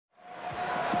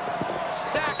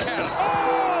That count.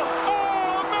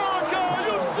 Oh, America, are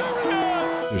you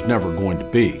serious? There's never going to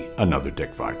be another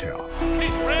Dick Vitale.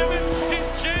 He's ramming, he's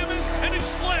jamming, and he's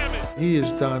slamming. He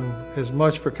has done as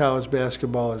much for college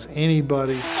basketball as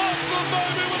anybody. Awesome,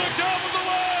 baby, with a top of the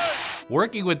line.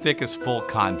 Working with Dick is full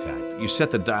contact. You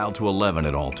set the dial to 11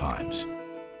 at all times.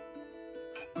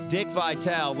 Dick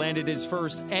Vitale landed his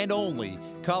first and only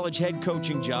college head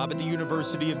coaching job at the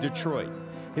University of Detroit.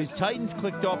 His Titans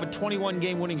clicked off a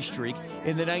 21-game winning streak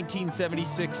in the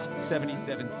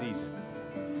 1976-77 season.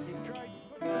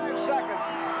 5 seconds.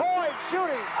 Boyd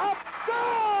shooting. Up.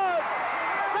 Good!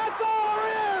 That's all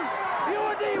there is!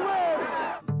 UND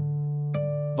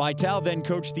wins! Vitale then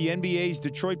coached the NBA's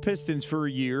Detroit Pistons for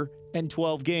a year and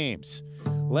 12 games.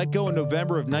 Let go in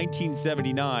November of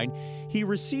 1979, he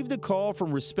received a call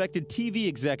from respected TV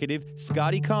executive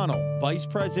Scotty Connell, vice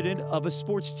president of a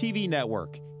sports TV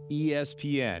network,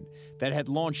 ESPN, that had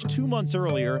launched 2 months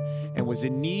earlier and was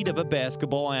in need of a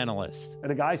basketball analyst.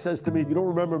 And a guy says to me, "You don't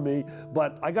remember me,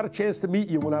 but I got a chance to meet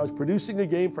you when I was producing a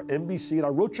game for NBC, and I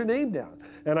wrote your name down.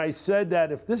 And I said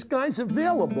that if this guy's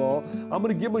available, I'm going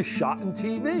to give him a shot in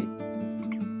TV."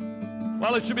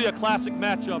 Well, it should be a classic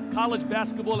matchup. College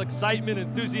basketball excitement,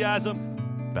 enthusiasm.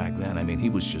 Back then, I mean,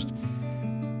 he was just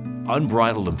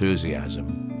unbridled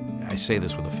enthusiasm. I say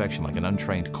this with affection, like an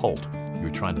untrained colt. You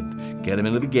were trying to get him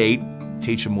into the gate,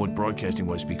 teach him what broadcasting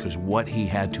was, because what he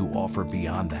had to offer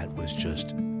beyond that was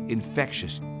just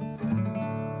infectious.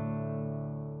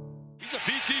 He's a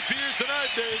PT Beard tonight,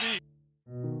 baby.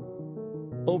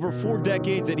 Over 4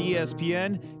 decades at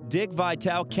ESPN, Dick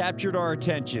Vitale captured our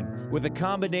attention with a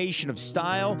combination of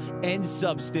style and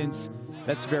substance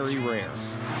that's very rare.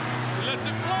 He lets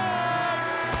it fly.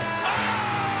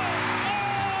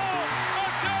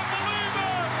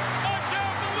 I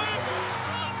can't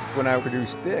believe it. When I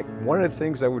produced Dick, one of the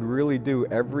things I would really do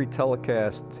every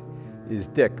telecast is,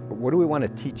 Dick, what do we want to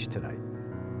teach tonight?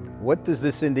 What does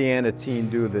this Indiana team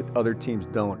do that other teams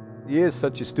don't? He is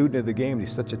such a student of the game,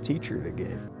 he's such a teacher of the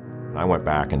game. I went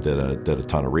back and did a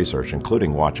ton of research,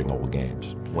 including watching old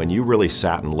games. When you really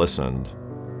sat and listened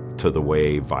to the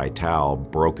way Vitale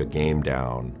broke a game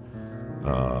down,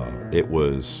 it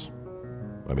was,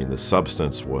 I mean, the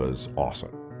substance was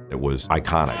awesome. It was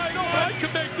iconic. I know I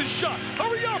can make this shot.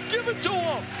 Hurry up, give it to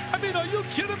him. I mean, are you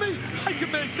kidding me? I can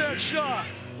make that shot.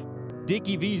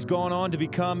 Dickie V's gone on to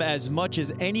become, as much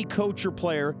as any coach or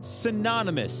player,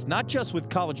 synonymous not just with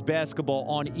college basketball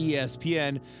on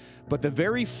ESPN, but the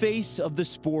very face of the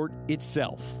sport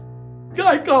itself.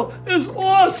 Geico is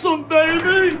awesome,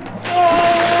 baby!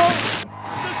 Oh!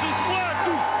 This is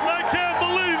wacky. I can't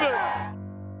believe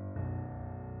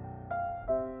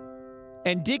it.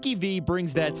 And Dickie V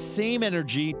brings that same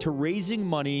energy to raising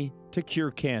money to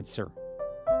cure cancer.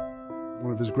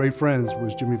 One of his great friends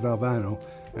was Jimmy Valvano,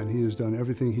 and he has done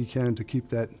everything he can to keep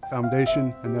that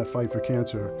foundation and that fight for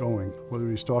cancer going. Whether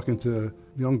he's talking to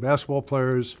young basketball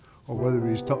players or whether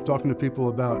he's talking to people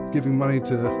about giving money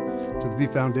to the V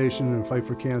Foundation and fight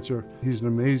for cancer, he's an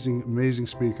amazing, amazing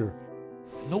speaker.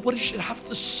 Nobody should have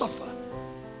to suffer.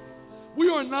 We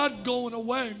are not going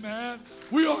away, man.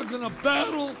 We are going to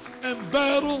battle and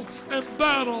battle and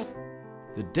battle.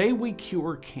 The day we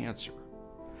cure cancer,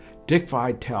 Dick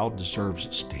Vitale deserves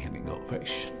a standing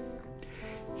ovation.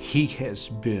 He has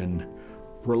been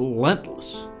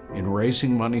relentless in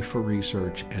raising money for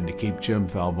research and to keep Jim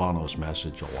Valvano's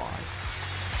message alive.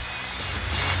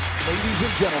 Ladies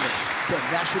and gentlemen, the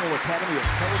National Academy of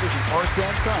Television Arts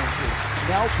and Sciences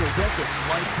now presents its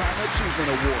Lifetime Achievement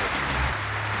Award.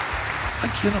 I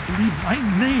cannot believe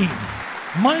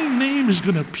my name is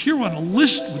going to appear on a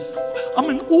list. I'm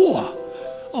in awe.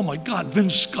 Oh my God,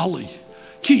 Vince Scully,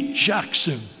 Keith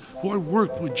Jackson, who I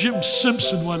worked with, Jim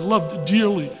Simpson, who I loved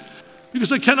dearly.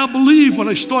 Because I cannot believe when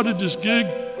I started this gig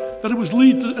that it was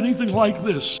lead to anything like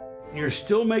this. You're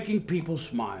still making people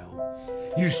smile.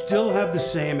 You still have the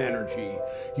same energy.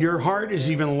 Your heart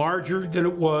is even larger than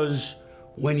it was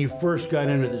when you first got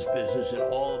into this business and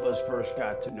all of us first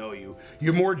got to know you.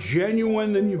 You're more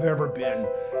genuine than you've ever been,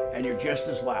 and you're just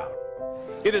as loud.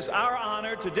 It is our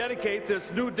honor to dedicate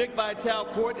this new Dick Vitale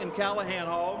Court in Callahan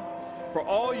Hall. For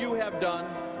all you have done,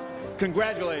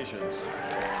 congratulations.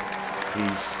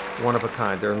 He's one of a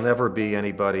kind. There'll never be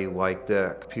anybody like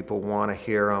Dick. People want to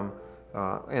hear him,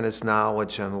 and his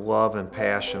knowledge and love and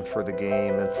passion for the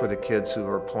game and for the kids who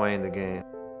are playing the game.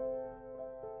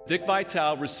 Dick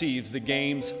Vitale receives the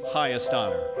game's highest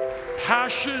honor.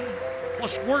 Passion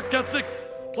plus work ethic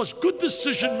plus good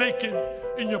decision making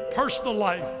in your personal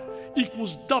life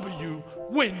equals W,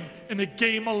 win in a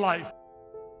game of life.